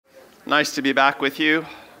Nice to be back with you.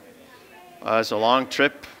 It's a long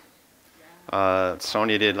trip.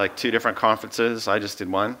 Sonia did like 2 different conferences. I just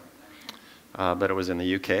did one, but it was in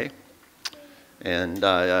the UK. And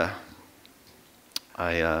I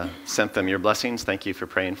sent them your blessings. Thank you for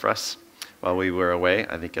praying for us while we were away.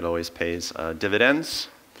 I think it always pays dividends.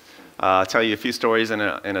 I'll tell you a few stories in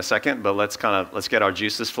a second, but let's get our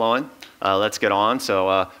juices flowing. Let's get on.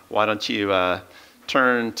 So why don't you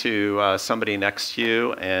turn to somebody next to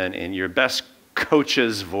you and in your best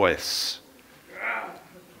coach's voice,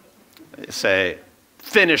 say,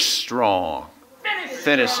 finish strong.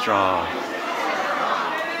 Finish strong.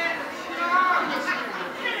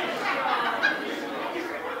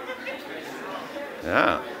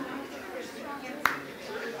 Yeah.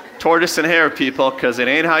 Tortoise and hare, people, because it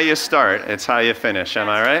ain't how you start, it's how you finish. Am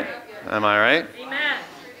I right? Am I right? Amen.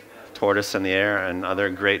 Tortoise and the hare and other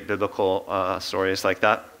great biblical stories like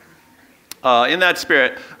that. In that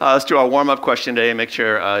spirit, let's do our warm-up question today and make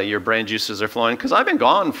sure your brain juices are flowing, because I've been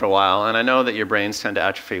gone for a while, and I know that your brains tend to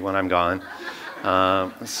atrophy when I'm gone.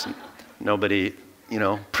 Nobody,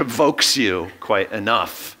 provokes you quite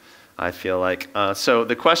enough, I feel like. So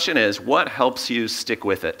the question is, what helps you stick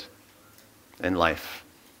with it in life?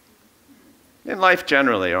 In life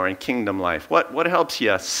generally, or in kingdom life, what helps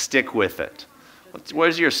you stick with it? Where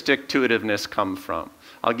does your stick-to-itiveness come from?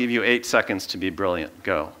 I'll give you 8 seconds to be brilliant.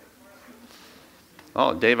 Go.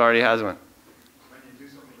 Oh, Dave already has one.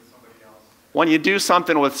 When you do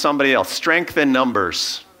something with somebody else. Strength in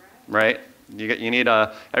numbers, right?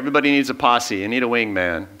 Everybody needs a posse. You need a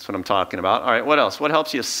wingman. That's what I'm talking about. All right, what else? What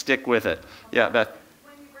helps you stick with it? Yeah, Beth.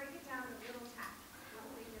 When you break it down to little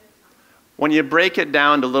tasks. When you break it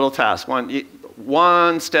down to little tasks,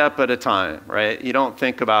 one step at a time, right? You don't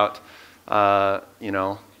think about,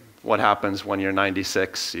 what happens when you're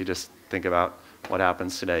 96. You just think about what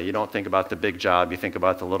happens today. You don't think about the big job. You think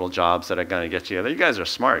about the little jobs that are going to get you. You guys are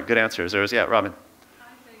smart. Good answers. Robin. I say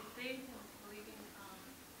faith and believing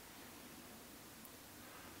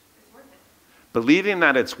it's worth it. Believing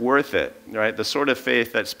that it's worth it, right? The sort of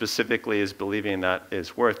faith that specifically is believing that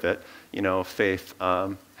it's worth it. Faith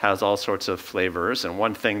has all sorts of flavors, and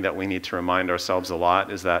one thing that we need to remind ourselves a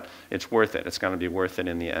lot is that it's worth it. It's going to be worth it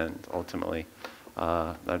in the end, ultimately.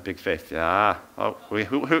 That big faith. Yeah. Oh,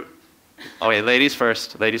 who? Oh, wait, ladies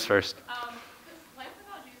first. Ladies first. Life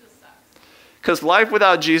without Jesus sucks. Because life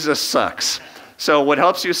without Jesus sucks. So what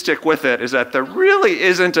helps you stick with it is that there really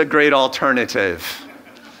isn't a great alternative.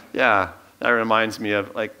 Yeah, that reminds me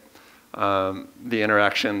of the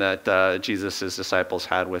interaction that Jesus' disciples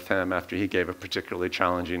had with him after he gave a particularly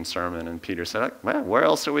challenging sermon. And Peter said, man, where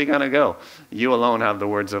else are we going to go? You alone have the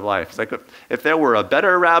words of life. It's like, if there were a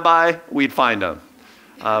better rabbi, we'd find him.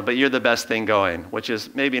 But you're the best thing going, which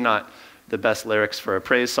is maybe not the best lyrics for a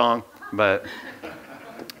praise song, but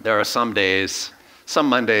there are some days, some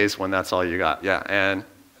Mondays when that's all you got. Yeah, and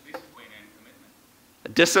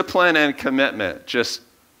discipline and commitment, just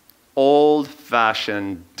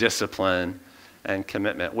old-fashioned discipline and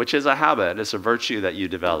commitment, which is a habit. It's a virtue that you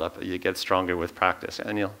develop. You get stronger with practice.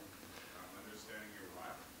 Daniel?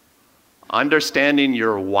 Understanding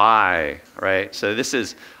your why, right? So this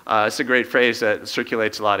is it's a great phrase that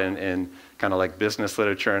circulates a lot in kind of like business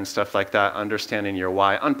literature and stuff like that. Understanding your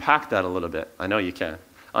why. Unpack that a little bit. I know you can.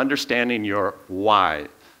 Understanding your why.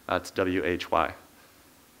 That's W-H-Y.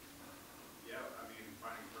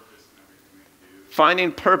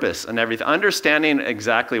 Finding purpose in everything. Understanding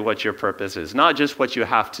exactly what your purpose is. Not just what you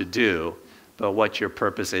have to do, but what your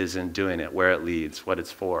purpose is in doing it, where it leads, what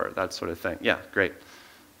it's for, that sort of thing. Yeah, great.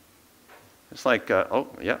 It's like,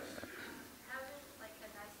 yeah.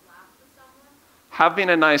 Having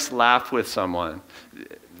a nice laugh with someone.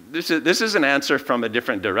 This is an answer from a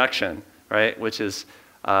different direction, right? Which is,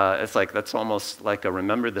 that's almost like a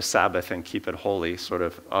remember the Sabbath and keep it holy sort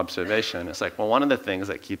of observation. It's like, well, one of the things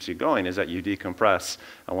that keeps you going is that you decompress.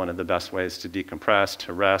 And one of the best ways to decompress,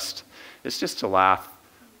 to rest, is just to laugh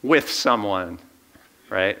with someone,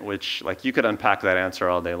 right? Which, you could unpack that answer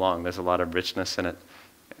all day long. There's a lot of richness in it.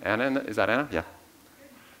 Anna, is that Anna? Yeah.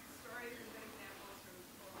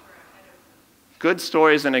 Good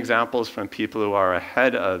stories and examples from people who are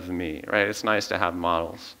ahead of me, right? It's nice to have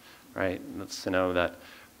models, right? It's to know that,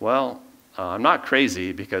 I'm not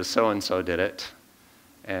crazy because so-and-so did it,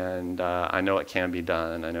 and I know it can be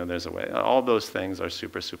done. I know there's a way. All those things are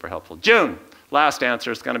super, super helpful. June, last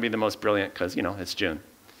answer is going to be the most brilliant because, it's June.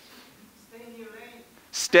 Stay in your lane.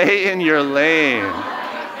 Stay in your lane.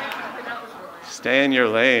 Stay in your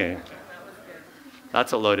lane.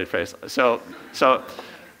 That's a loaded phrase. So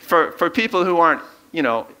for people who aren't,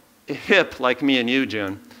 hip like me and you,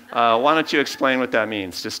 June, why don't you explain what that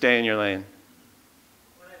means, to stay in your lane?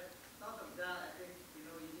 When I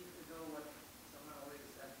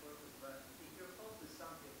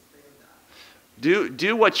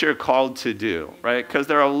do what you're called to do, right? Because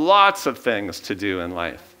there are lots of things to do in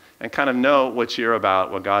life. And kind of know what you're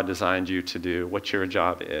about, what God designed you to do, what your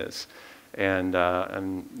job is. And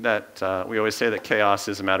that we always say that chaos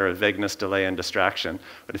is a matter of vagueness, delay, and distraction.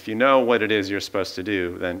 But if you know what it is you're supposed to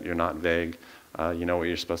do, then you're not vague. You know what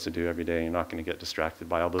you're supposed to do every day. You're not going to get distracted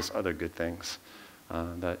by all those other good things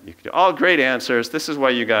that you can do. All great answers. This is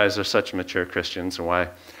why you guys are such mature Christians, and why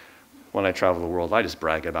when I travel the world, I just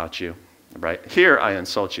brag about you. Right? Here, I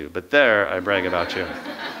insult you, but there, I brag about you.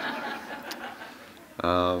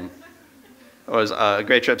 It was a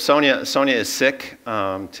great trip. Sonia is sick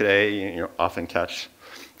today. You often catch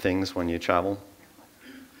things when you travel.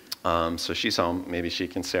 So she's home. Maybe she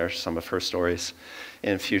can share some of her stories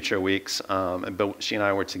in future weeks. But she and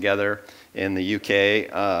I were together in the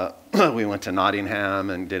UK. We went to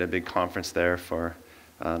Nottingham and did a big conference there for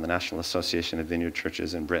the National Association of Vineyard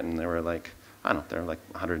Churches in Britain. There were like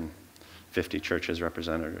 150 churches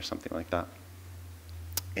represented or something like that.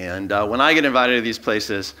 And when I get invited to these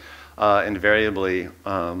places, invariably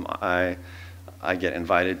I get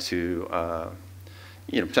invited to,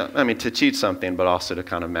 to teach something, but also to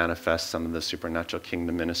kind of manifest some of the supernatural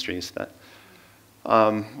kingdom ministries that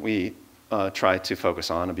we try to focus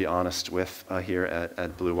on and be honest with here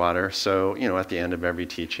at Blue Water. So, at the end of every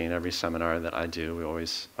teaching, every seminar that I do, we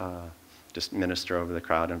always just minister over the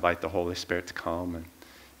crowd, invite the Holy Spirit to come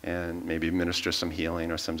and maybe minister some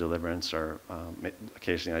healing or some deliverance, or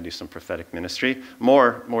occasionally I do some prophetic ministry.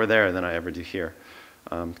 More there than I ever do here,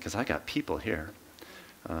 because I got people here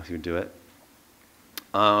who do it.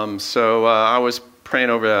 So I was praying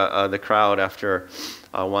over the crowd after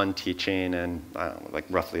one teaching, and like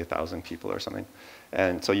roughly 1,000 people or something.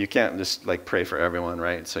 And so you can't just like pray for everyone,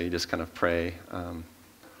 right? So you just kind of pray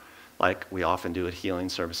like we often do at healing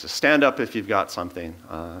services. Stand up if you've got something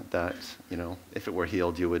that, if it were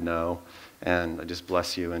healed, you would know. And I just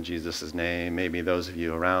bless you in Jesus' name. Maybe those of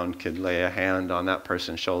you around could lay a hand on that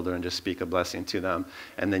person's shoulder and just speak a blessing to them.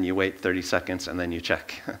 And then you wait 30 seconds and then you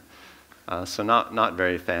check. So not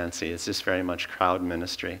very fancy. It's just very much crowd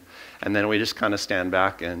ministry. And then we just kind of stand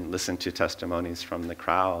back and listen to testimonies from the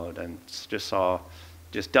crowd, and just saw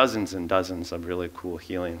just dozens and dozens of really cool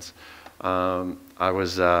healings. I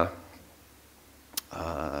was...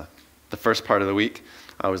 the first part of the week,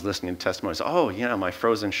 I was listening to testimonies. Oh, yeah, my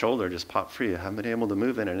frozen shoulder just popped free. I haven't been able to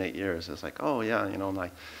move it in 8 years. It's like, oh, yeah,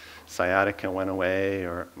 my sciatica went away,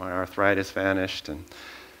 or my arthritis vanished. And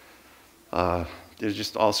there's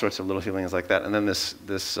just all sorts of little healings like that. And then this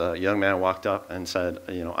young man walked up and said,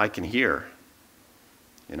 I can hear.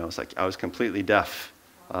 It's like I was completely deaf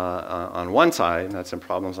on one side and had some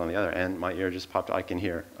problems on the other. And my ear just popped. I can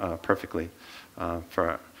hear perfectly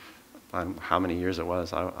for how many years it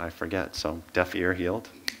was, I forget. So deaf ear healed.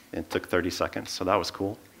 It took 30 seconds, so that was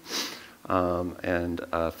cool. And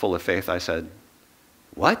full of faith, I said,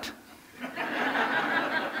 what?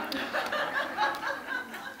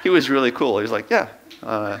 He was really cool. He was like, yeah,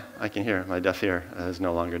 I can hear. My deaf ear is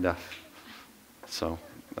no longer deaf. So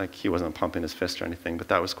like he wasn't pumping his fist or anything, but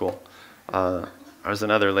that was cool. There was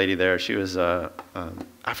another lady there. She was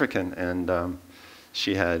African, and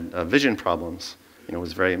she had vision problems.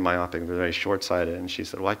 Was very myopic, very short-sighted, and she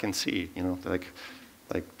said, well, I can see, like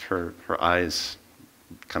her eyes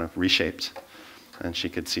kind of reshaped, and she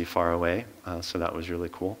could see far away, so that was really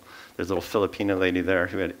cool. There's a little Filipina lady there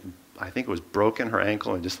who had, I think it was broken her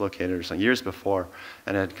ankle and dislocated or something years before,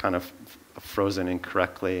 and had kind of frozen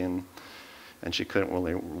incorrectly, and she couldn't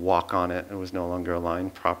really walk on it. It was no longer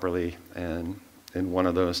aligned properly, and in one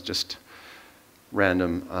of those just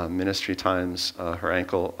random ministry times, her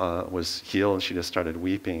ankle was healed, and she just started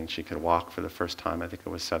weeping. She could walk for the first time. I think it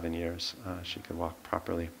was 7 years. She could walk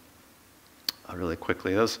properly really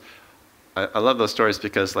quickly. I love those stories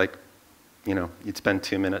because, you'd spend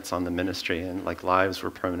 2 minutes on the ministry, and lives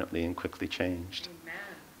were permanently and quickly changed.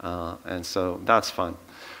 And so that's fun.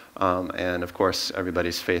 And of course,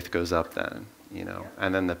 everybody's faith goes up then,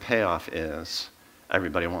 And then the payoff is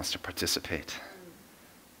everybody wants to participate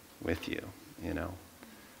with you.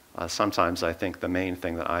 Sometimes I think the main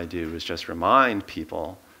thing that I do is just remind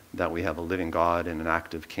people that we have a living God in an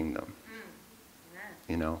active kingdom.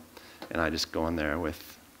 And I just go in there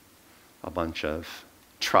with a bunch of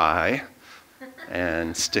try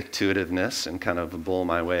and stick-to-itiveness and kind of bull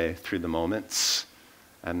my way through the moments.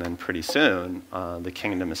 And then pretty soon, the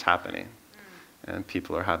kingdom is happening. And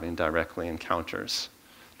people are having direct encounters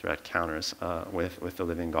with the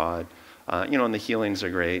living God. And the healings are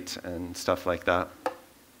great and stuff like that.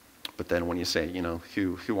 But then when you say,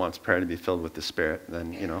 who wants prayer to be filled with the Spirit,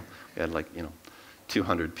 then, we had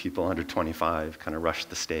 200 people, 125 kind of rushed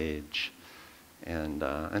the stage. And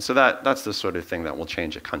so that's the sort of thing that will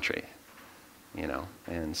change a country, you know.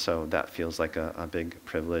 And so that feels like a big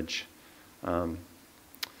privilege.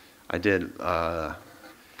 I did a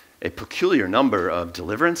peculiar number of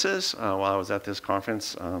deliverances while I was at this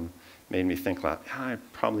conference. Made me think, like, I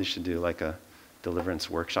probably should do like a deliverance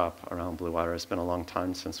workshop around Blue Water. It's been a long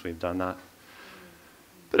time since we've done that.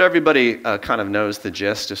 But everybody kind of knows the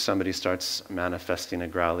gist. If somebody starts manifesting a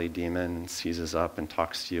growly demon and seizes up and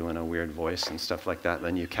talks to you in a weird voice and stuff like that,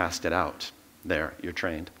 then you cast it out. There, you're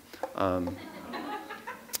trained. But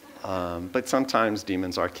sometimes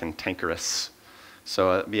demons are cantankerous.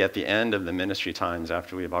 So it'd be at the end of the ministry times,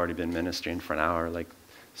 after we've already been ministering for an hour, like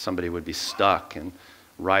somebody would be stuck and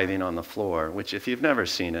writhing on the floor, which if you've never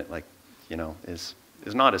seen it, like, you know, is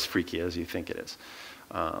not as freaky as you think it is.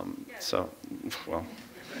 So, well,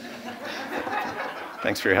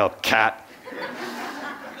 thanks for your help, Kat.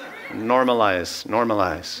 Normalize.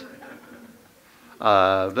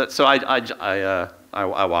 But so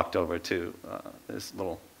I walked over to this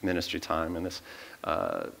little ministry time, and this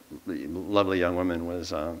lovely young woman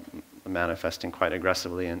was manifesting quite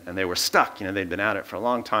aggressively, and they were stuck. You know, they'd been at it for a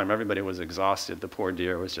long time. Everybody was exhausted. The poor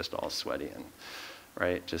dear was just all sweaty and,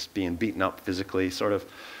 right, just being beaten up physically, sort of.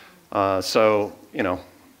 So, you know,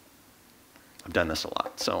 I've done this a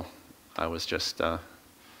lot. So I was just had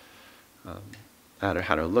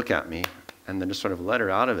her look at me, and then just sort of let her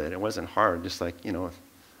out of it. It wasn't hard. Just like, you know,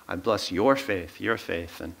 I bless your faith,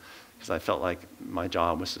 and because I felt like my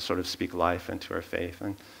job was to sort of speak life into her faith.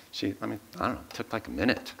 And she, I don't know, it took like a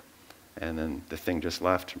minute. And then the thing just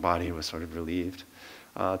left. Her body was sort of relieved.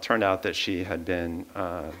 Turned out that she had been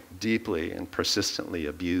deeply and persistently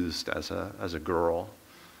abused as a girl,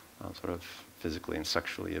 sort of physically and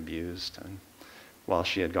sexually abused. And while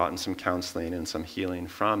she had gotten some counseling and some healing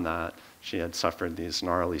from that, she had suffered these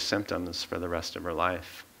gnarly symptoms for the rest of her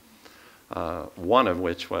life. One of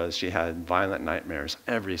which was she had violent nightmares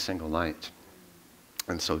every single night,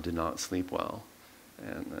 and so did not sleep well.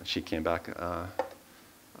 And she came back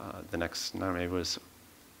the next night, maybe it was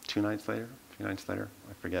 2 nights later, 3 nights later,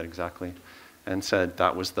 I forget exactly, and said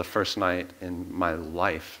that was the first night in my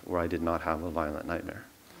life where I did not have a violent nightmare.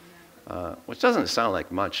 Which doesn't sound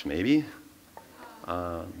like much, maybe,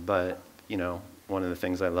 but, you know, one of the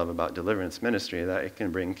things I love about deliverance ministry is that it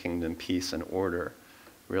can bring kingdom peace and order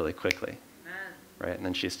really quickly, right? And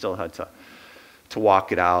then she still had to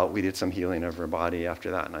walk it out. We did some healing of her body after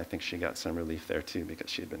that, and I think she got some relief there too, because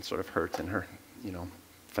she had been sort of hurt in her, you know,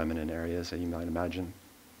 feminine areas, as you might imagine.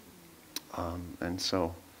 And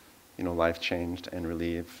so, you know, life changed and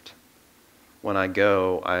relieved. When I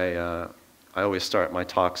go, I always start my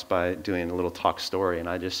talks by doing a little talk story, and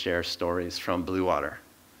I just share stories from Blue Water.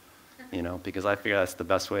 You know, because I figure that's the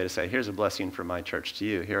best way to say, here's a blessing from my church to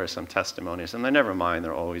you. Here are some testimonies. And they're never mine,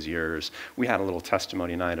 they're always yours. We had a little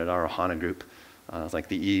testimony night at our Ohana group. It was like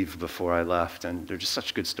the eve before I left, and they're just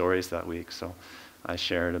such good stories that week. So I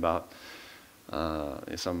shared about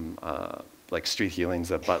some like street healings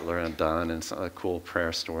that Butler had done, and a cool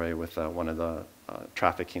prayer story with one of the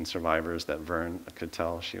trafficking survivors that Vern could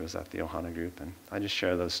tell. She was at the Ohana group, and I just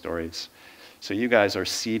share those stories. So you guys are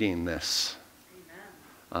seeding this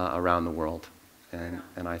around the world, and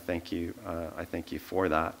I thank you. I thank you for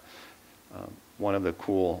that. One of the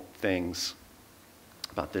cool things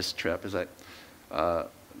about this trip is that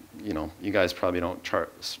you know, you guys probably don't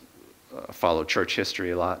follow church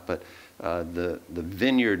history a lot, but the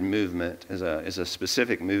Vineyard movement is a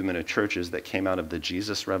specific movement of churches that came out of the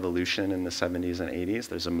Jesus Revolution in the 70s and 80s.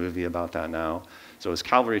 There's a movie about that now. So it was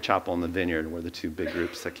Calvary Chapel and the Vineyard were the two big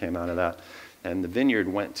groups that came out of that. And the Vineyard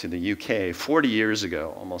went to the UK 40 years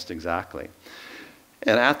ago, almost exactly.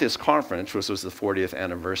 And at this conference, which was the 40th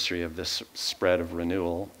anniversary of this spread of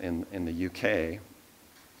renewal in the UK,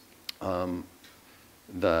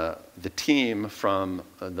 the team from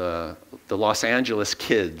the Los Angeles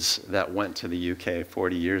kids that went to the UK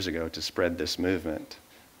 40 years ago to spread this movement,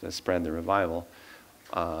 to spread the revival,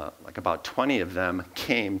 like about 20 of them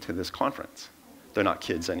came to this conference. They're not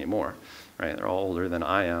kids anymore, right? They're all older than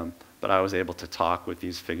I am. But I was able to talk with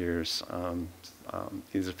these figures.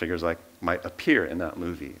 These are figures like might appear in that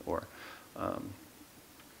movie, or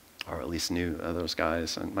at least knew those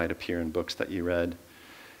guys, and might appear in books that you read.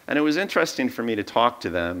 And it was interesting for me to talk to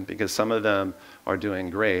them, because some of them are doing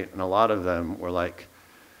great, and a lot of them were like,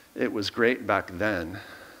 it was great back then,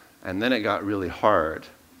 and then it got really hard.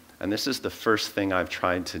 And this is the first thing I've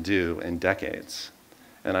tried to do in decades.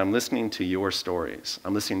 And I'm listening to your stories.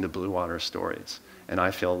 I'm listening to Blue Water stories. And I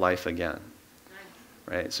feel life again,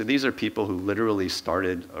 right? So these are people who literally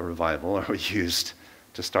started a revival, or were used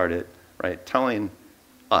to start it, right? Telling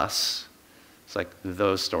us, it's like,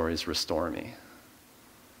 those stories restore me.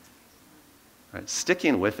 Right?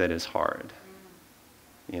 Sticking with it is hard.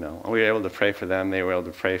 You know, we were able to pray for them. They were able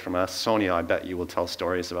to pray from us. Sonia, I bet you will tell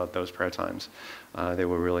stories about those prayer times. They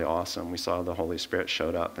were really awesome. We saw the Holy Spirit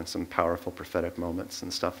showed up in some powerful prophetic moments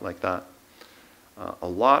and stuff like that. A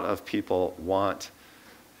lot of people want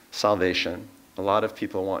salvation. A lot of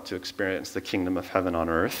people want to experience the kingdom of heaven on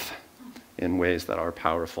earth in ways that are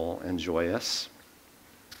powerful and joyous.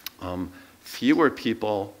 Fewer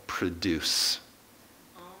people produce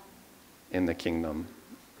in the kingdom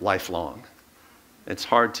lifelong. It's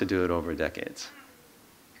hard to do it over decades.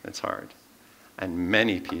 It's hard. And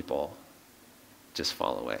many people just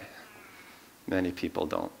fall away. Many people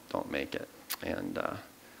don't make it. And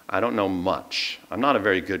I don't know much. I'm not a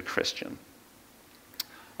very good Christian.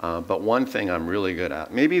 But one thing I'm really good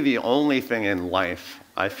at, maybe the only thing in life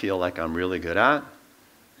I feel like I'm really good at,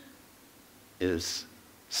 is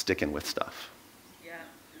sticking with stuff. Yeah.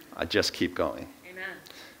 I just keep going. Amen.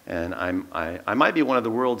 And I might be one of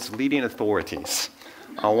the world's leading authorities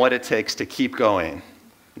on what it takes to keep going,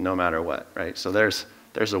 no matter what, right? So there's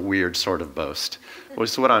a weird sort of boast. Which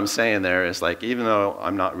is what I'm saying there is like, even though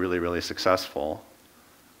I'm not really, really successful,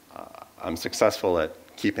 I'm successful at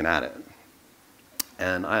keeping at it.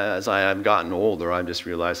 And as I have gotten older, I've just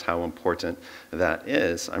realized how important that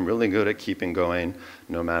is. I'm really good at keeping going,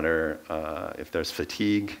 no matter if there's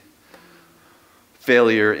fatigue,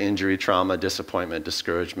 failure, injury, trauma, disappointment,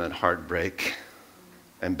 discouragement, heartbreak,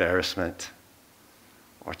 embarrassment,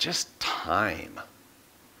 or just time,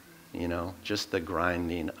 you know, just the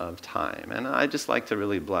grinding of time. And I just like to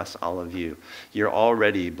really bless all of you. You're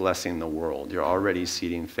already blessing the world. You're already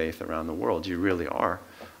seeding faith around the world. You really are.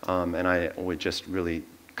 And I would just really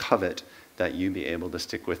covet that you be able to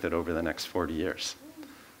stick with it over the next 40 years.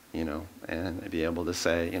 You know, and be able to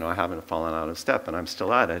say, you know, I haven't fallen out of step and I'm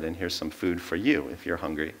still at it, and here's some food for you if you're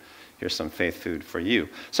hungry. Here's some faith food for you.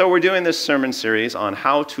 So we're doing this sermon series on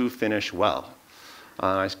how to finish well.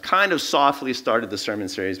 I kind of softly started the sermon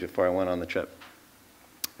series before I went on the trip.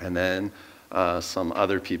 And then some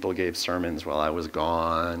other people gave sermons while I was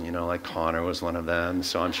gone, you know, like Connor was one of them,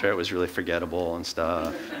 so I'm sure it was really forgettable and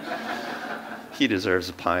stuff. He deserves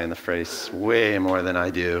a pie in the face way more than I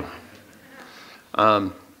do.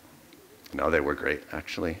 No, they were great,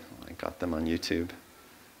 actually. I got them on YouTube.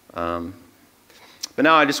 But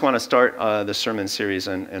now I just want to start the sermon series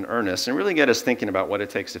in earnest and really get us thinking about what it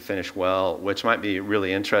takes to finish well, which might be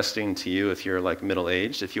really interesting to you if you're like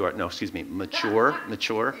middle-aged, if you are,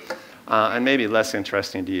 mature, and maybe less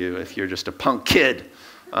interesting to you if you're just a punk kid.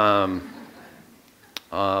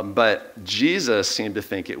 But Jesus seemed to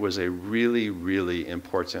think it was a really, really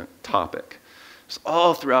important topic. So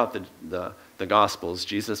all throughout the Gospels,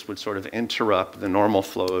 Jesus would sort of interrupt the normal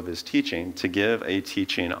flow of his teaching to give a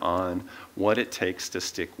teaching on what it takes to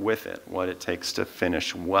stick with it, what it takes to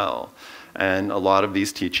finish well. And a lot of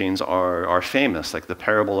these teachings are famous, like the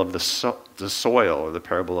parable of the soil or the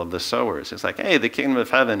parable of the sowers. It's like, hey, the kingdom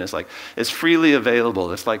of heaven is freely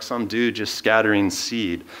available. It's like some dude just scattering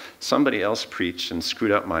seed. Somebody else preached and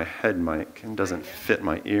screwed up my head mic and doesn't fit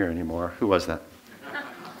my ear anymore. Who was that?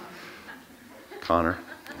 Connor.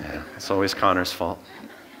 Yeah, it's always Connor's fault.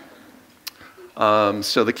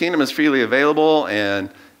 So the kingdom is freely available, and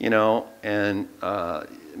it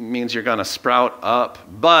means you're going to sprout up,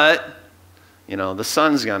 but the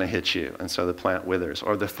sun's going to hit you, and so the plant withers,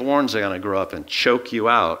 or the thorns are going to grow up and choke you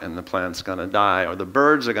out, and the plant's going to die, or the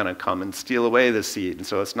birds are going to come and steal away the seed, and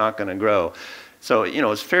so it's not going to grow. So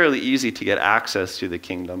it's fairly easy to get access to the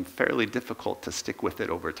kingdom, fairly difficult to stick with it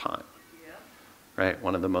over time. Right?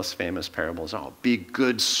 One of the most famous parables, be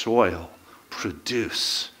good soil,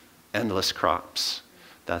 produce endless crops.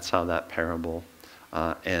 That's how that parable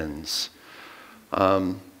ends.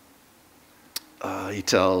 He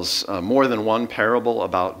tells more than one parable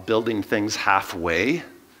about building things halfway,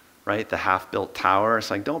 right? The half-built tower.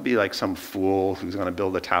 It's like, don't be like some fool who's going to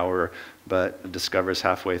build a tower but discovers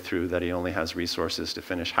halfway through that he only has resources to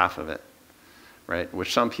finish half of it. Right?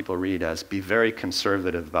 Which some people read as be very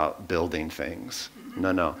conservative about building things.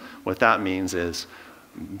 No. What that means is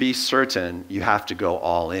be certain you have to go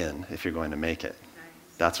all in if you're going to make it.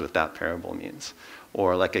 Nice. That's what that parable means.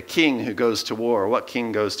 Or like a king who goes to war. What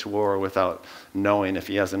king goes to war without knowing if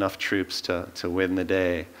he has enough troops to win the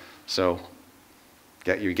day? So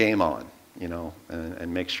get your game on,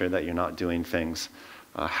 and make sure that you're not doing things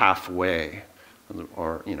halfway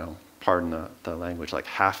or, pardon the language, like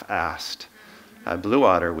half-assed. At Blue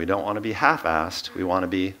Water, we don't want to be half-assed. We want to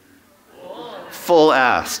be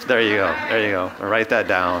full-assed. There you go. I'll write that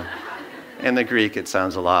down. In the Greek, it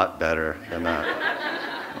sounds a lot better than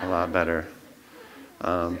that. A lot better.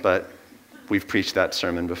 But we've preached that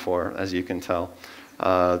sermon before, as you can tell.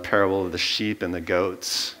 parable of the sheep and the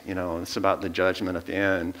goats. It's about the judgment at the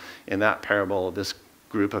end. In that parable, this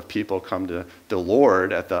group of people come to the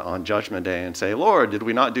Lord on Judgment Day and say, Lord, did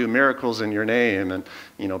we not do miracles in your name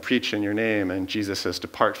and, preach in your name? And Jesus says,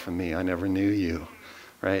 depart from me, I never knew you,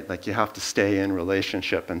 right? Like you have to stay in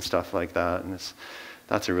relationship and stuff like that. And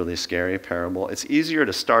that's a really scary parable. It's easier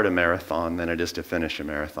to start a marathon than it is to finish a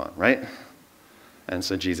marathon, right? And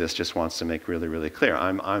so Jesus just wants to make really, really clear,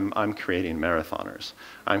 I'm creating marathoners.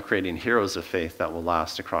 I'm creating heroes of faith that will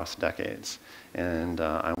last across decades. And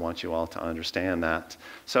I want you all to understand that.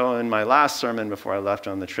 So in my last sermon before I left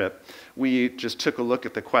on the trip, we just took a look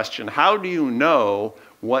at the question, how do you know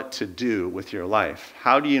what to do with your life?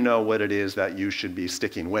 How do you know what it is that you should be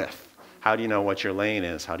sticking with? How do you know what your lane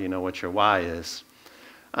is? How do you know what your why is?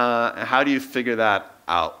 How do you figure that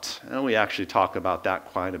out? And we actually talk about that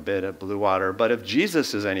quite a bit at Blue Water. But if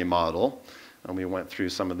Jesus is any model, and we went through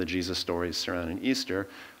some of the Jesus stories surrounding Easter,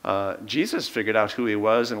 Jesus figured out who he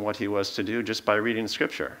was and what he was to do just by reading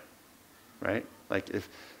Scripture, right? Like if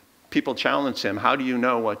people challenged him, how do you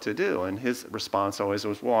know what to do? And his response always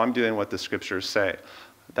was, well, I'm doing what the Scriptures say.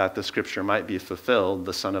 That the Scripture might be fulfilled,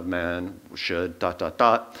 the Son of Man should ...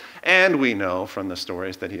 And we know from the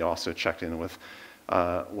stories that he also checked in with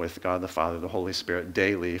God the Father, the Holy Spirit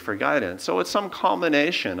daily for guidance. So it's some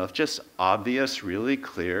combination of just obvious, really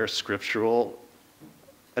clear scriptural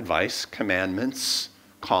advice, commandments,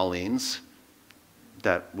 callings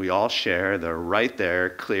that we all share. They're right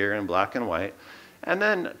there, clear in black and white. And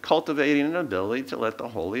then cultivating an ability to let the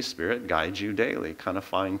Holy Spirit guide you daily, kind of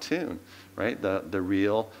fine-tune, right? The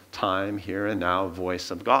real time, here and now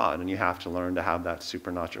voice of God. And you have to learn to have that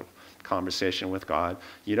supernatural conversation with God.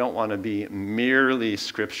 You don't want to be merely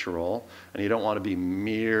scriptural, and you don't want to be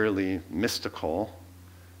merely mystical.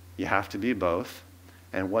 You have to be both.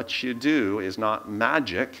 And what you do is not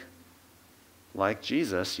magic like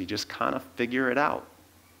Jesus. You just kind of figure it out.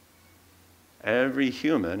 Every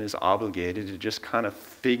human is obligated to just kind of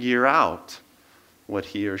figure out what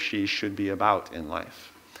he or she should be about in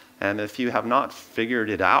life. And if you have not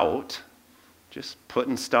figured it out, just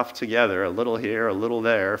putting stuff together, a little here, a little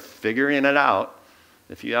there, figuring it out.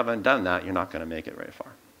 If you haven't done that, you're not going to make it very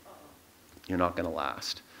far. You're not going to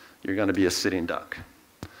last. You're going to be a sitting duck,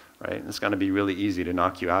 right? And it's going to be really easy to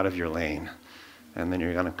knock you out of your lane. And then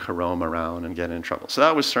you're going to carome around and get in trouble. So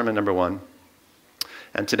that was sermon number 1.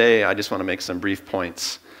 And today I just want to make some brief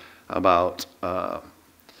points about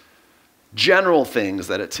general things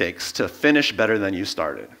that it takes to finish better than you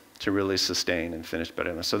started, to really sustain and finish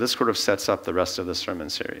better. So this sort of sets up the rest of the sermon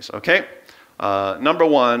series, okay? Number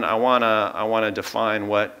 1, I want to define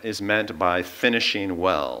what is meant by finishing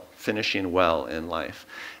well in life.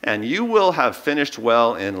 And you will have finished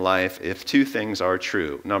well in life if 2 things are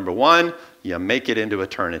true. Number 1, you make it into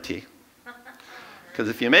eternity. Because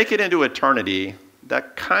if you make it into eternity,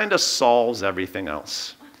 that kind of solves everything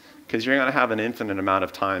else. Because you're going to have an infinite amount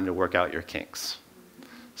of time to work out your kinks.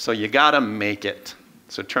 So you got to make it.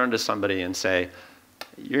 So turn to somebody and say,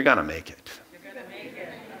 you're going to make it. You're going to make it.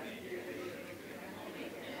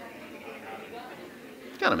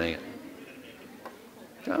 You're going to make it.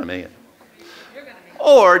 You're going to make it.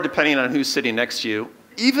 Or, depending on who's sitting next to you,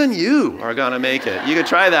 even you are going to make it. You could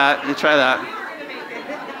try that. You try that.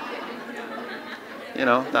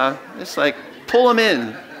 It's like, pull them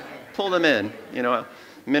in. Pull them in.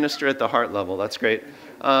 Minister at the heart level. That's great.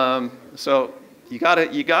 So you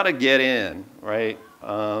gotta get in, right?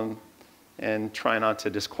 And try not to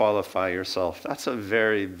disqualify yourself. That's a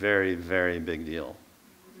very, very, very big deal.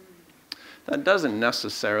 That doesn't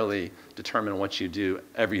necessarily determine what you do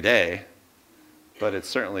every day, but it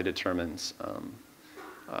certainly determines,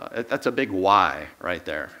 that's a big why right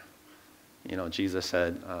there. Jesus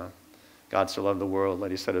said, God so loved the world that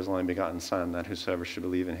he sent his only begotten Son, that whosoever should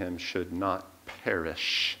believe in him should not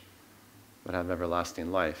perish, but have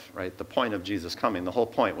everlasting life, right? The point of Jesus coming, the whole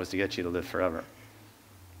point was to get you to live forever.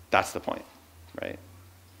 That's the point, right?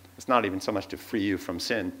 It's not even so much to free you from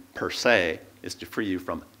sin per se, it's to free you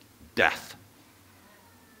from death.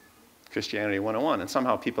 Christianity 101, and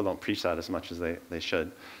somehow people don't preach that as much as they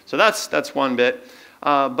should. So that's one bit.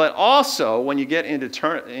 But also, when you get into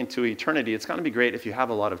eternity, it's going to be great if you have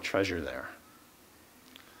a lot of treasure there.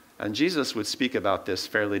 And Jesus would speak about this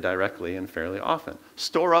fairly directly and fairly often.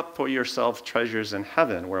 Store up for yourselves treasures in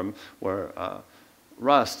heaven where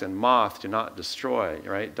rust and moth do not destroy,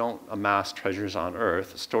 right? Don't amass treasures on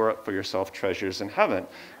earth. Store up for yourself treasures in heaven,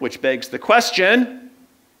 which begs the question,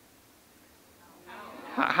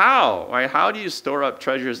 how? Right? How do you store up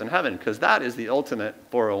treasures in heaven? Because that is the ultimate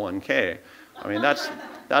 401k. I mean, that's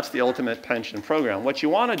That's the ultimate pension program. What you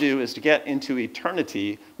want to do is to get into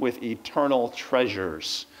eternity with eternal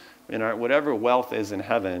treasures. Whatever wealth is in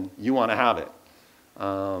heaven, you want to have it.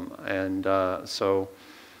 So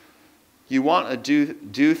you want to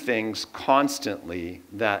do things constantly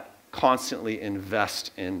that constantly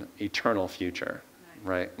invest in eternal future,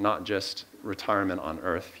 right? Not just retirement on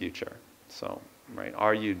earth future. So, right,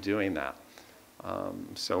 are you doing that?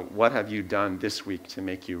 So what have you done this week to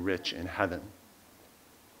make you rich in heaven?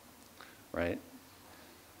 Right?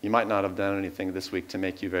 You might not have done anything this week to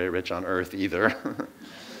make you very rich on earth either.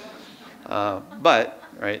 But,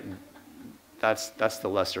 right, that's the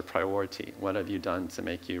lesser priority. What have you done to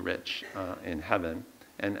make you rich in heaven?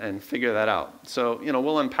 And figure that out. So,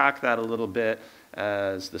 we'll unpack that a little bit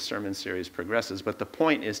as the sermon series progresses. But the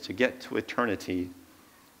point is to get to eternity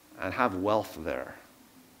and have wealth there.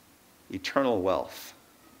 Eternal wealth.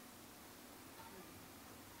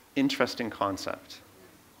 Interesting concept.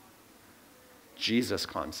 Jesus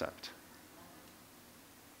concept.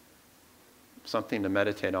 Something to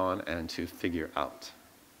meditate on and to figure out.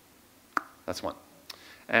 That's one.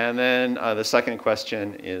 And then the second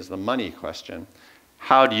question is the money question.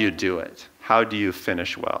 How do you do it? How do you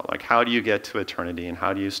finish well? Like, how do you get to eternity and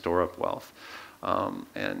how do you store up wealth?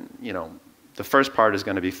 The first part is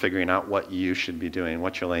going to be figuring out what you should be doing,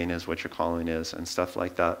 what your lane is, what your calling is, and stuff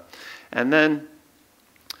like that. And then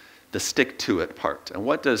the stick to it part. And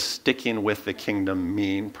what does sticking with the kingdom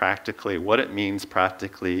mean practically? What it means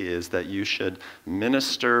practically is that you should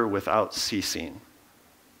minister without ceasing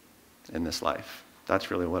in this life. That's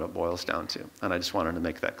really what it boils down to. And I just wanted to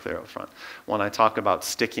make that clear up front. When I talk about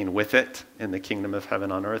sticking with it in the kingdom of heaven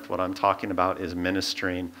on earth, what I'm talking about is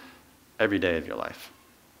ministering every day of your life,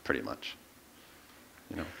 pretty much.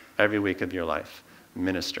 Every week of your life,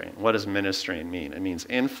 ministering. What does ministering mean? It means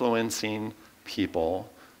influencing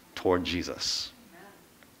people toward Jesus.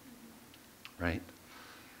 Right?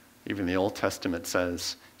 Even the Old Testament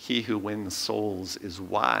says, he who wins souls is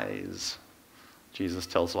wise. Jesus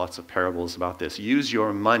tells lots of parables about this. Use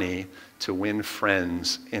your money to win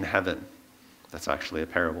friends in heaven. That's actually a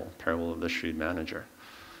parable of the shrewd manager.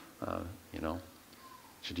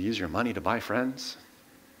 Should you use your money to buy friends?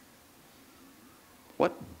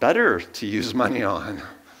 What better to use money on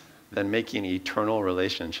than making eternal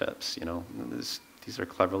relationships? These are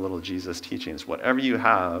clever little Jesus teachings. Whatever you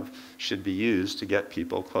have should be used to get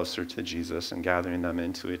people closer to Jesus and gathering them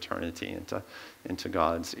into eternity, into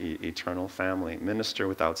God's eternal family. Minister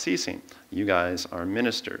without ceasing. You guys are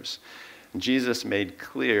ministers. Jesus made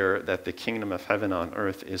clear that the kingdom of heaven on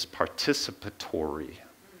earth is participatory.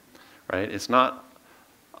 Right? It's not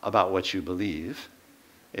about what you believe.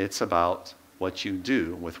 It's about what you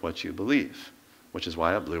do with what you believe, which is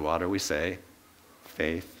why at Blue Water we say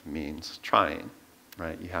faith means trying,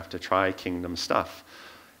 right? You have to try kingdom stuff.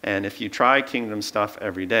 And if you try kingdom stuff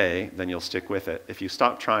every day, then you'll stick with it. If you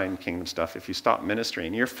stop trying kingdom stuff, if you stop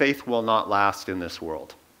ministering, your faith will not last in this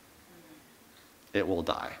world. It will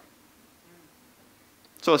die.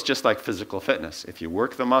 So it's just like physical fitness. If you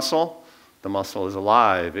work the muscle is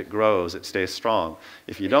alive, it grows, it stays strong.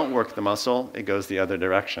 If you don't work the muscle, it goes the other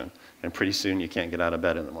direction. And pretty soon you can't get out of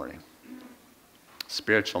bed in the morning.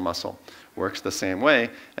 Spiritual muscle works the same way.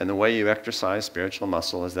 And the way you exercise spiritual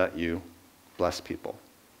muscle is that you bless people.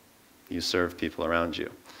 You serve people around you.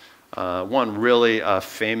 One really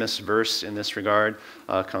famous verse in this regard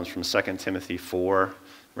comes from 2 Timothy 4,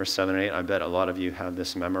 verse 7 and 8. I bet a lot of you have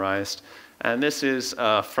this memorized. And this is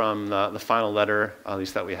from the final letter, at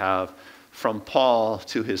least that we have, from Paul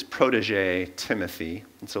to his protege, Timothy.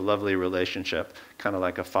 It's a lovely relationship, kind of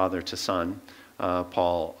like a father to son.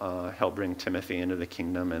 Paul helped bring Timothy into the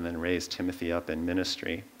kingdom and then raised Timothy up in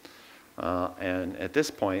ministry. And at this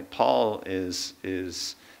point, Paul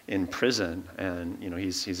is in prison, and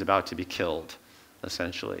he's about to be killed,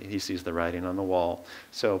 essentially. He sees the writing on the wall.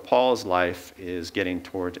 So Paul's life is getting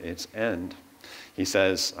toward its end. He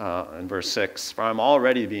says in verse 6, "For I'm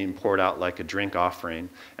already being poured out like a drink offering,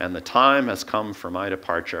 and the time has come for my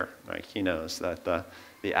departure." Right? He knows that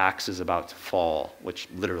the axe is about to fall, which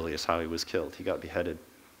literally is how he was killed. He got beheaded.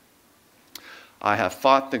 "I have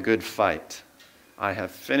fought the good fight. I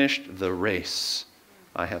have finished the race.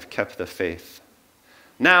 I have kept the faith.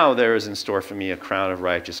 Now there is in store for me a crown of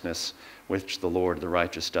righteousness, which the Lord, the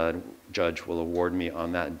righteous judge, will award me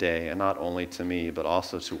on that day, and not only to me, but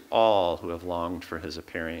also to all who have longed for his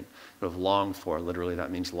appearing." Who have longed for, literally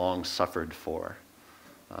that means long suffered for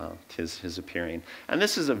his appearing. And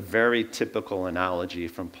this is a very typical analogy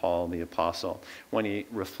from Paul the Apostle. When he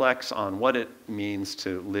reflects on what it means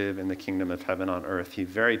to live in the kingdom of heaven on earth, he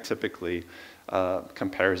very typically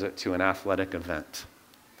compares it to an athletic event.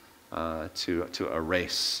 to a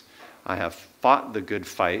race. I have fought the good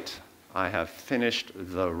fight. I have finished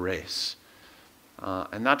the race.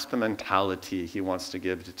 And that's the mentality he wants to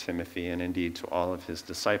give to Timothy and indeed to all of his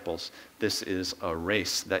disciples. This is a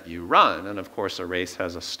race that you run. And of course, a race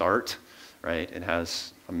has a start, right? It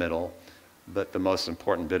has a middle. But the most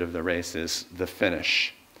important bit of the race is the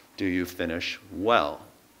finish. Do you finish well,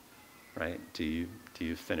 right? Do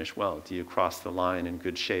you finish well? Do you cross the line in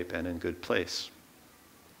good shape and in good place?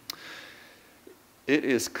 It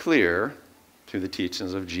is clear through the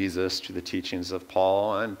teachings of Jesus, to the teachings of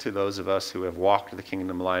Paul, and to those of us who have walked the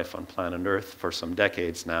kingdom life on planet Earth for some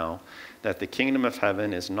decades now, that the kingdom of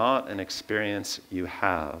heaven is not an experience you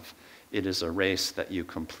have. It is a race that you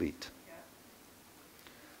complete.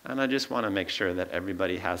 And I just want to make sure that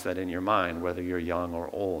everybody has that in your mind, whether you're young or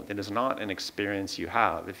old. It is not an experience you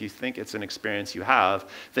have. If you think it's an experience you have,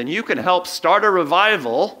 then you can help start a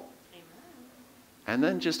revival and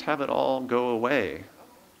then just have it all go away.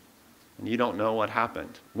 And you don't know what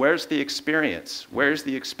happened. Where's the experience? Where's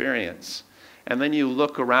the experience? And then you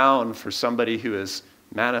look around for somebody who is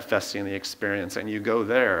manifesting the experience and you go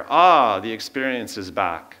there. Ah, the experience is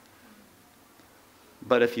back.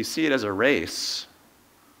 But if you see it as a race,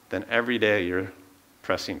 then every day you're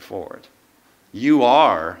pressing forward. You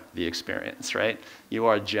are the experience, right? You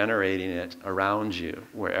are generating it around you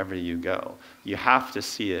wherever you go. You have to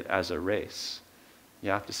see it as a race.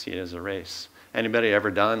 You have to see it as a race. Anybody ever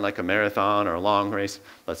done like a marathon or a long race?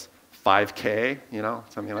 Let's 5K,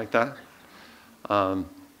 something like that.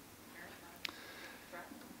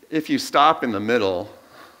 If you stop in the middle,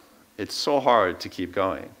 it's so hard to keep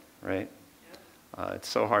going, right? It's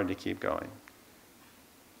so hard to keep going.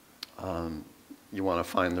 You want to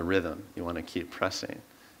find the rhythm. You want to keep pressing.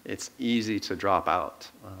 It's easy to drop out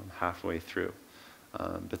halfway through,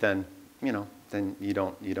 but then you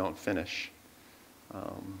don't finish.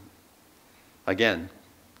 Again,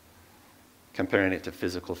 comparing it to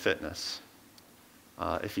physical fitness.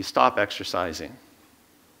 If you stop exercising,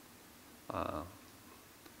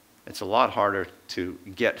 it's a lot harder to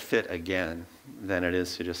get fit again than it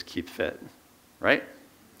is to just keep fit, right?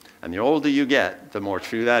 And the older you get, the more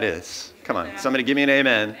true that is. Come on, somebody give me an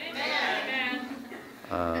amen.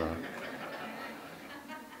 Amen.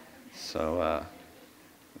 So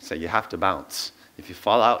you have to bounce. If you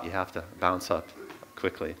fall out, you have to bounce up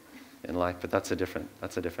quickly in life, but that's a different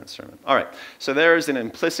sermon. All right, so there's an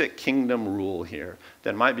implicit kingdom rule here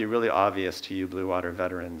that might be really obvious to you Blue Water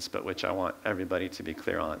veterans, but which I want everybody to be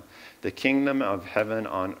clear on. The kingdom of heaven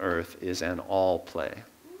on earth is an all play.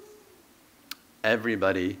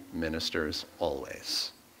 Everybody ministers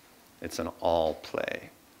always. It's an all play.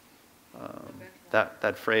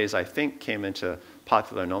 That phrase, I think, came into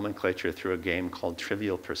popular nomenclature through a game called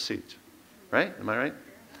Trivial Pursuit. Right? Am I right?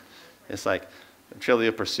 It's like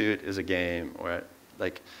Trivial Pursuit is a game where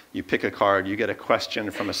you pick a card, you get a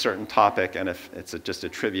question from a certain topic, and if it's just a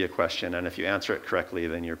trivia question, and if you answer it correctly,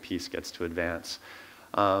 then your piece gets to advance.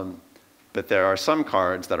 But there are some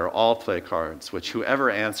cards that are all play cards, which whoever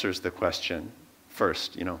answers the question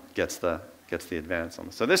first, gets the advance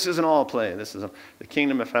on. So this is an all play. The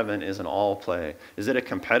kingdom of heaven is an all play. Is it a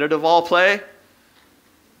competitive all play?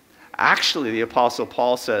 Actually, the Apostle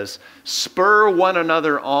Paul says, spur one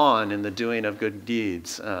another on in the doing of good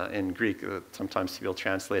deeds. In Greek, sometimes people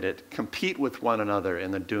translate it, compete with one another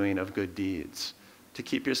in the doing of good deeds to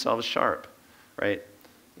keep yourselves sharp, right?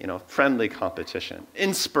 Friendly competition.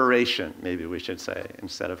 Inspiration, maybe we should say,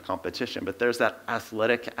 instead of competition. But there's that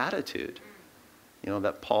athletic attitude,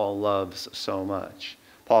 that Paul loves so much.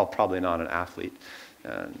 Paul, probably not an athlete.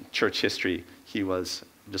 In church history, he was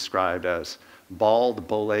described as bald,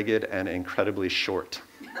 bow-legged, and incredibly short.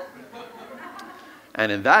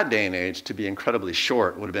 And in that day and age, to be incredibly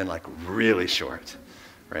short would have been really short,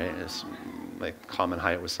 right? It's common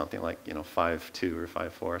height was something like 5'2" or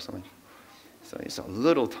 5'4" or something. So he's a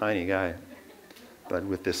little tiny guy, but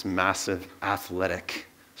with this massive athletic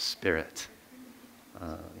spirit,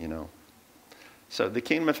 So the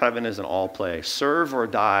kingdom of heaven is an all play. Serve or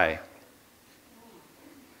die.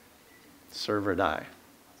 Serve or die.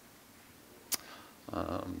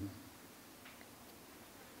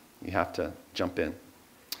 You have to jump in.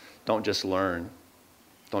 Don't just learn.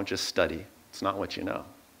 Don't just study. It's not what you know.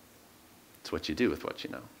 It's what you do with what you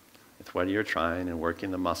know. It's what you're trying and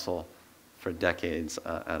working the muscle for decades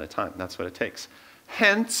at a time. That's what it takes.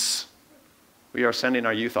 Hence, we are sending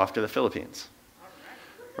our youth off to the Philippines.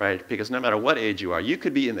 Right? Because no matter what age you are, you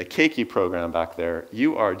could be in the Keiki program back there.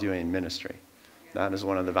 You are doing ministry. That is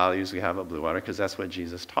one of the values we have at Blue Water because that's what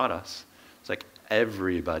Jesus taught us. It's like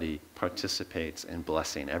everybody participates in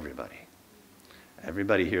blessing everybody.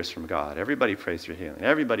 Everybody hears from God. Everybody prays for healing.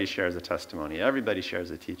 Everybody shares a testimony. Everybody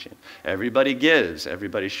shares a teaching. Everybody gives.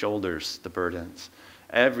 Everybody shoulders the burdens.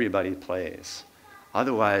 Everybody plays.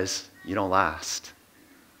 Otherwise, you don't last.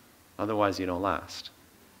 Otherwise, you don't last,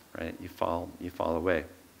 right? You fall away.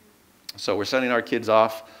 So we're sending our kids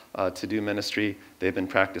off to do ministry. They've been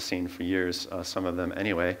practicing for years, some of them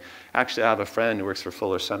anyway. Actually, I have a friend who works for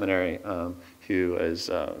Fuller Seminary who is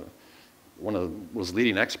was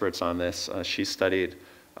leading experts on this. She studied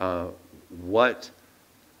what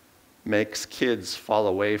makes kids fall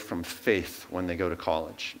away from faith when they go to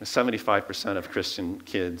college. 75% of Christian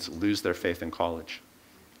kids lose their faith in college.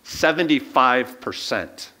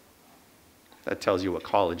 75%. That tells you what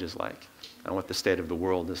college is like and what the state of the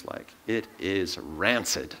world is like. It is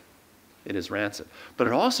rancid. It is rancid. But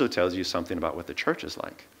it also tells you something about what the church is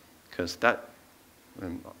like, because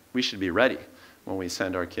we should be ready when we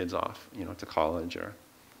send our kids off, to college or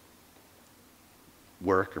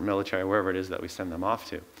work or military, wherever it is that we send them off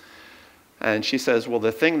to. And she says, well,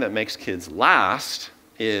 the thing that makes kids last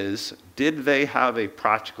is, did they have a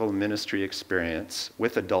practical ministry experience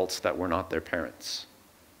with adults that were not their parents?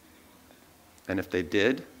 And if they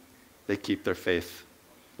did, they keep their faith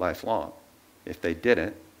lifelong. If they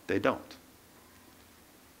didn't, they don't.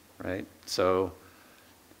 Right? So,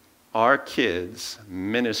 our kids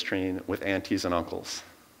ministering with aunties and uncles.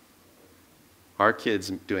 Our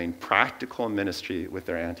kids doing practical ministry with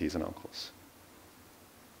their aunties and uncles.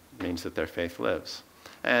 Means that their faith lives.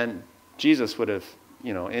 And Jesus would have,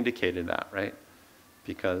 indicated that, right?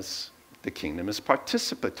 Because the kingdom is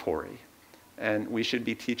participatory. And we should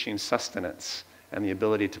be teaching sustenance and the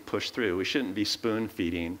ability to push through. We shouldn't be spoon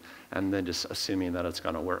feeding and then just assuming that it's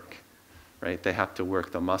going to work, right? They have to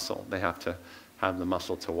work the muscle. They have to have the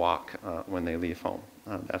muscle to walk when they leave home.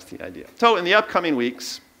 That's the idea. So in the upcoming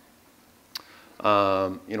weeks,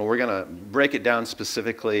 we're going to break it down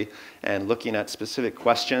specifically and looking at specific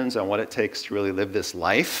questions on what it takes to really live this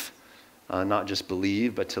life, not just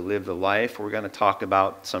believe, but to live the life. We're going to talk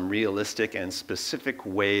about some realistic and specific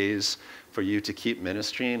ways for you to keep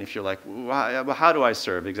ministering. If you're like, well, how do I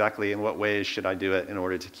serve exactly? In what ways should I do it in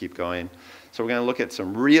order to keep going? So we're going to look at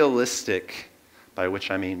some realistic, by which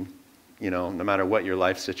I mean, no matter what your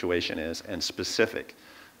life situation is, and specific,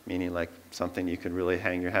 meaning like something you could really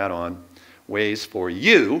hang your hat on, ways for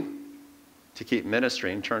you to keep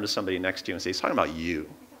ministering. Turn to somebody next to you and say, he's talking about you.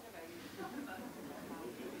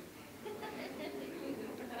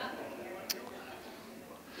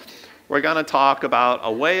 We're going to talk about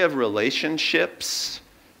a way of relationships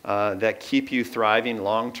that keep you thriving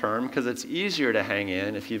long term, because it's easier to hang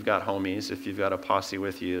in if you've got homies, if you've got a posse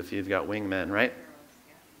with you, if you've got wingmen, right?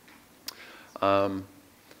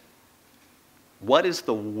 What is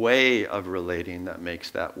the way of relating that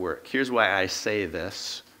makes that work? Here's why I say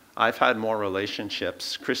this. I've had more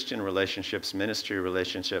relationships, Christian relationships, ministry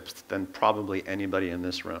relationships, than probably anybody in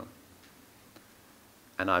this room.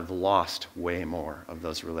 And I've lost way more of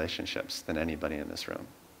those relationships than anybody in this room.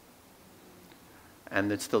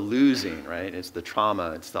 And it's the losing, right? It's the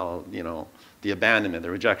trauma, it's all, the abandonment,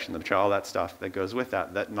 the rejection, the betrayal, all that stuff that goes with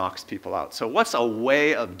that knocks people out. So what's a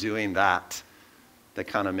way of doing that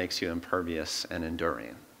kind of makes you impervious and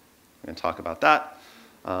enduring? We're going to talk about that.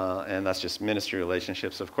 And that's just ministry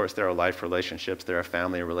relationships. Of course, there are life relationships, there are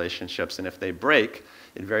family relationships, and if they break,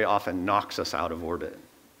 it very often knocks us out of orbit.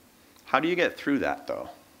 How do you get through that, though,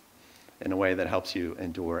 in a way that helps you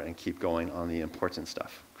endure and keep going on the important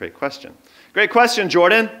stuff? Great question. Great question,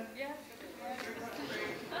 Jordan.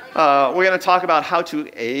 We're going to talk about how to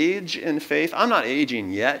age in faith. I'm not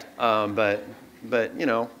aging yet, but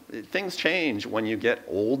things change when you get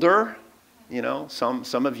older.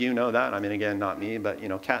 Some of you know that. I mean, again, not me, but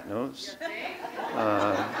Kat knows.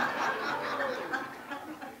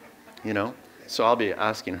 So I'll be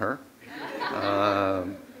asking her.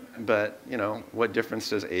 But, what difference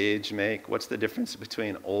does age make? What's the difference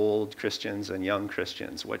between old Christians and young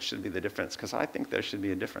Christians? What should be the difference? Because I think there should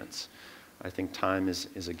be a difference. I think time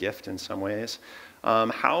is a gift in some ways.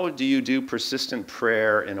 How do you do persistent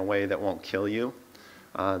prayer in a way that won't kill you?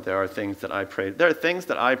 There are things that I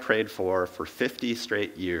prayed for 50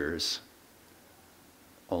 straight years,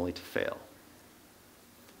 only to fail.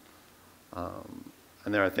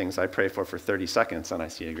 And there are things I pray for 30 seconds, and I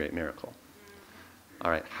see a great miracle. All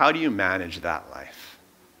right, how do you manage that life?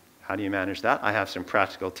 How do you manage that? I have some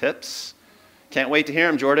practical tips. Can't wait to hear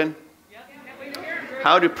them, Jordan.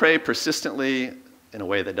 How to pray persistently in a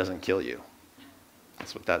way that doesn't kill you.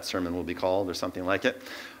 That's what that sermon will be called, or something like it.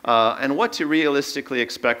 And what to realistically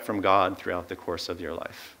expect from God throughout the course of your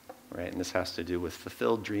life, right? And this has to do with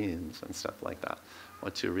fulfilled dreams and stuff like that.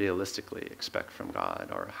 What to realistically expect from God,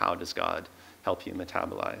 or how does God help you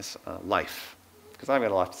metabolize life. Because I've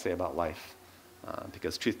got a lot to say about life.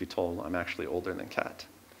 Because truth be told, I'm actually older than Kat.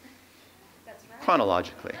 That's right.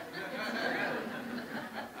 Chronologically.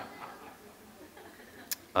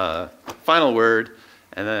 Final word,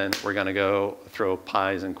 and then we're going to go throw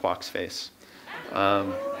pies in Kwok's face.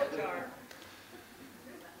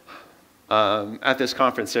 At this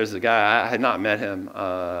conference, there's a guy, I had not met him.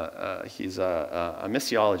 He's a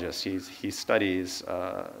missiologist. He studies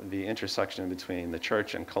the intersection between the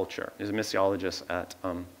church and culture. He's a missiologist at,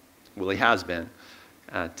 he has been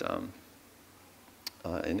at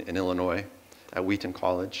in Illinois at Wheaton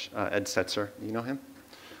College. Ed Setzer, you know him?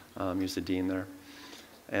 He was the dean there.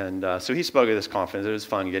 And so he spoke at this conference. It was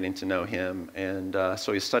fun getting to know him. And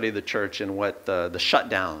so he studied the church and what the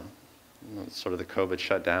shutdown, sort of the COVID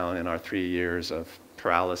shutdown in our 3 years of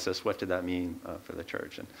paralysis, what did that mean for the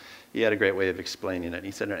church? And he had a great way of explaining it.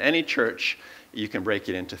 He said, in any church, you can break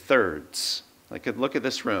it into thirds. Like, look at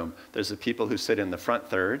this room. There's the people who sit in the front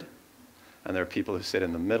third, and there are people who sit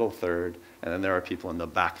in the middle third, and then there are people in the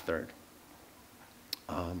back third.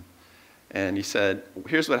 And he said,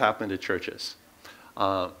 here's what happened to churches.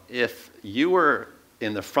 If you were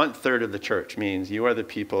in the front third of the church, means you are the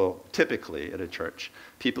people, typically at a church,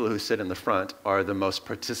 people who sit in the front are the most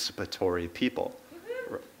participatory people.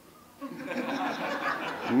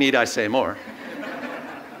 Need I say more?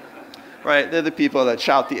 Right, they're the people that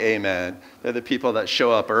shout the amen. They're the people that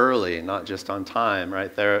show up early, not just on time,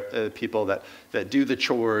 right? They're the people that do the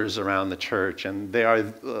chores around the church, and they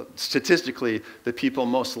are statistically the people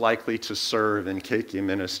most likely to serve in Keiki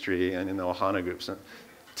ministry and in the Ohana groups. And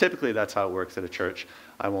typically, that's how it works at a church.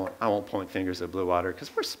 I won't point fingers at Blue Water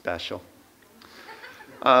because we're special.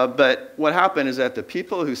 But what happened is that the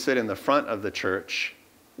people who sit in the front of the church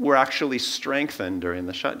were actually strengthened during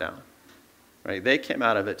the shutdown. Right? They came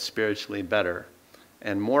out of it spiritually better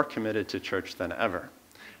and more committed to church than ever.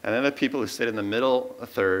 And then the people who sit in the middle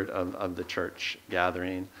third of the church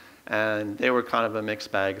gathering, and they were kind of a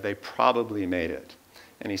mixed bag. They probably made it.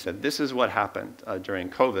 And he said, this is what happened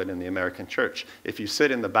during COVID in the American church. If you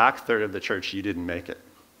sit in the back third of the church, you didn't make it.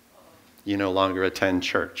 You no longer attend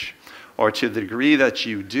church. Or to the degree that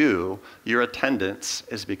you do, your attendance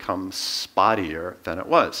has become spottier than it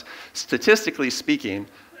was. Statistically speaking,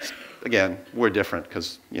 again, we're different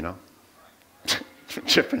because,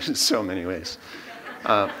 different in so many ways.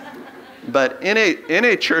 But in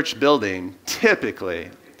a church building, typically,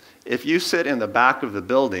 if you sit in the back of the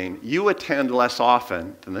building, you attend less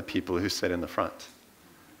often than the people who sit in the front.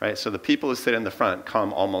 Right? So the people who sit in the front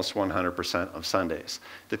come almost 100% of Sundays.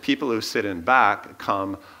 The people who sit in back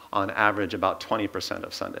come on average about 20%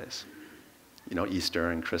 of Sundays. Easter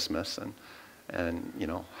and Christmas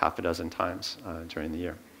and half a dozen times during the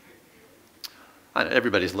year.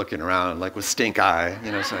 Everybody's looking around like with stink eye,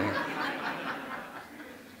 saying,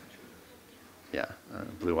 yeah,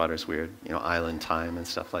 Blue Water's weird, island time and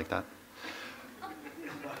stuff like that.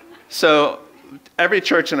 So every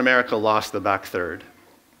church in America lost the back third.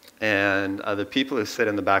 And the people who sit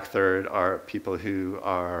in the back third are people who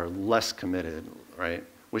are less committed, right?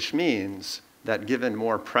 Which means that given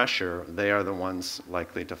more pressure, they are the ones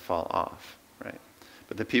likely to fall off, right?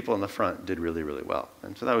 But the people in the front did really, really well.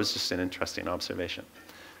 And so that was just an interesting observation.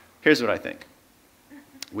 Here's what I think.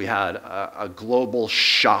 We had a global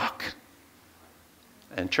shock,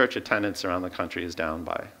 and church attendance around the country is down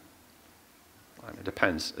by, it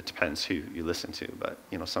depends who you listen to, but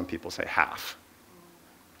some people say half.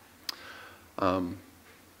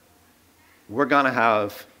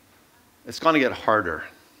 It's going to get harder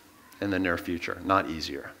in the near future, not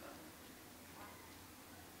easier.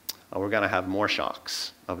 We're going to have more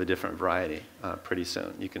shocks of a different variety pretty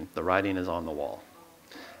soon. The writing is on the wall.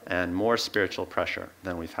 And more spiritual pressure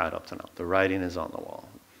than we've had up to now. The writing is on the wall.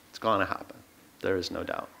 It's going to happen. There is no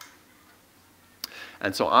doubt.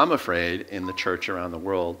 And so I'm afraid in the church around the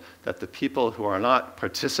world that the people who are not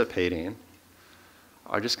participating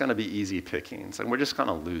are just going to be easy pickings, and we're just going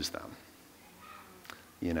to lose them.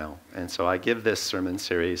 And so I give this sermon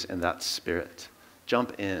series in that spirit.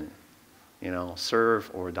 Jump in. Serve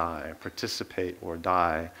or die, participate or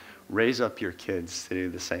die, raise up your kids to do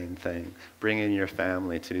the same thing, bring in your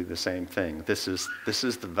family to do the same thing. This is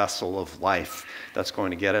the vessel of life that's going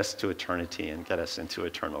to get us to eternity and get us into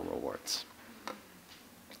eternal rewards.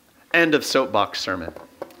 End of soapbox sermon.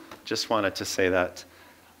 Just wanted to say that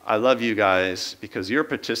I love you guys because you're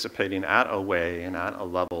participating at a way and at a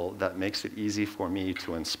level that makes it easy for me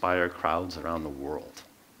to inspire crowds around the world.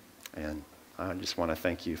 And I just want to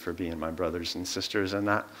thank you for being my brothers and sisters in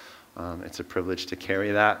that. It's a privilege to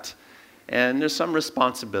carry that. And there's some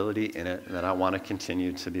responsibility in it that I want to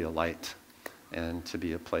continue to be a light and to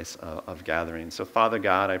be a place of gathering. So Father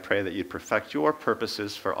God, I pray that you'd perfect your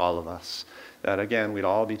purposes for all of us. That again, we'd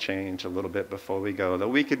all be changed a little bit before we go. That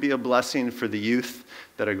we could be a blessing for the youth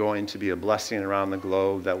that are going to be a blessing around the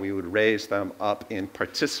globe. That we would raise them up in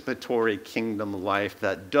participatory kingdom life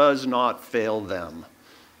that does not fail them,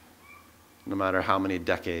 no matter how many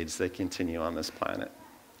decades they continue on this planet.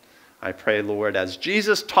 I pray, Lord, as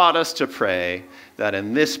Jesus taught us to pray, that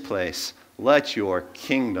in this place, let your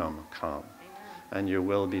kingdom come and your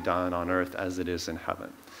will be done on earth as it is in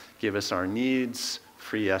heaven. Give us our needs,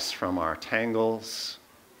 free us from our tangles,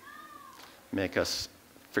 make us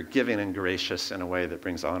forgiving and gracious in a way that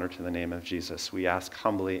brings honor to the name of Jesus. We ask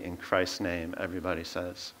humbly in Christ's name, everybody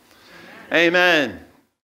says. Amen. Amen.